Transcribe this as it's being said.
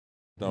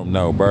Don't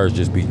know, birds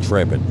just be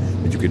tripping.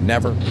 But you could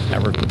never,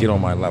 ever get on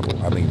my level.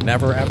 I mean,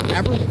 never, ever,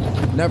 ever,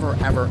 never,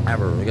 ever,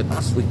 ever. I get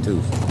the sweet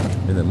tooth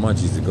and the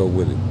munchies to go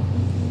with it.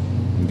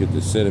 And get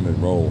the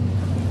cinnamon roll.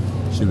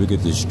 Should we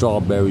get the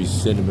strawberry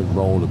cinnamon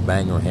roll, the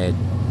banger head?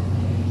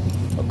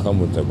 I'll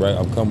come with the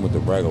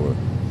regular.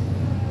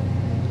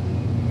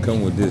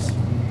 Come with this.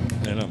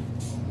 And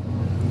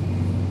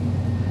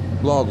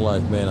blog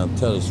life, man. I'm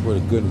telling you, swear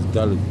to goodness,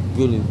 got it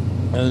good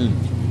and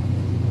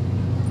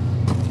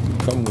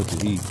coming with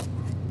the heat.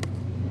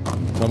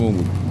 Coming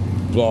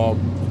with blog.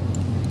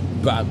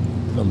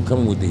 I'm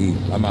coming with the heat.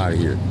 I'm out of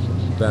here.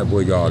 Bad boy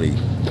y'all eat.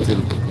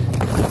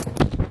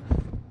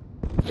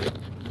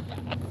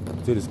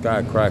 To the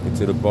sky cracking,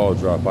 to the ball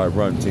drop, I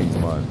run teams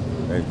mine.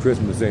 And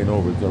Christmas ain't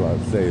over until I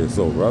say it's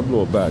over. I'm a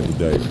little bad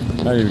today. I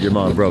didn't even get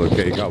my umbrella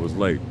cake. I was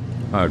late.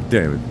 Ah,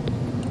 damn it.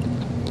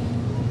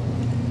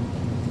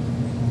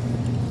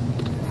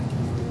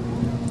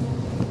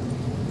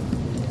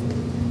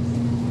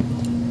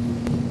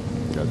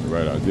 Got the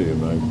right idea,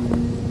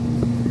 man.